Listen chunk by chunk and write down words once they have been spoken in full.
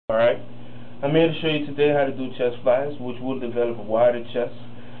Alright, I'm here to show you today how to do chest flies, which will develop a wider chest.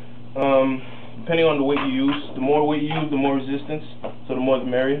 Depending on the weight you use, the more weight you use, the more resistance, so the more the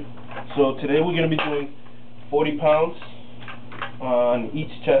merrier. So today we're going to be doing 40 pounds on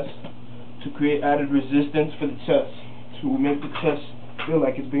each chest to create added resistance for the chest, to make the chest feel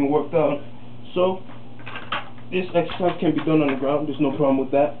like it's being worked out. So this exercise can be done on the ground, there's no problem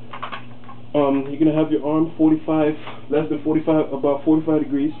with that. You're going to have your arm less than 45, about 45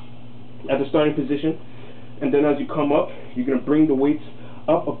 degrees at the starting position, and then as you come up, you're going to bring the weights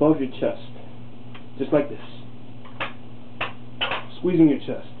up above your chest, just like this, squeezing your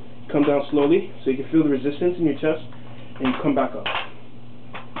chest. Come down slowly so you can feel the resistance in your chest, and you come back up.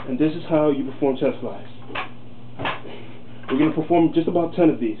 And this is how you perform chest flies. We're going to perform just about 10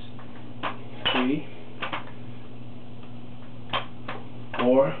 of these. 3,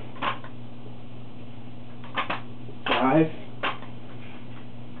 4, 5,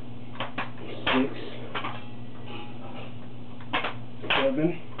 6,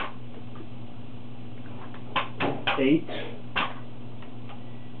 7, 8,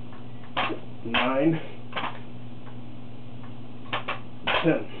 9,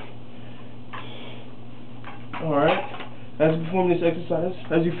 10. Alright, as you perform this exercise,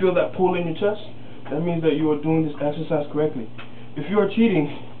 as you feel that pull in your chest, that means that you are doing this exercise correctly. If you are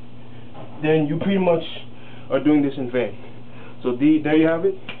cheating, then you pretty much are doing this in vain. So there you have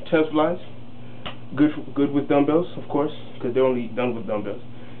it, chest flies. Good with dumbbells, of course, because they're only done with dumbbells.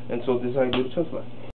 And so this is how you do the chest fly.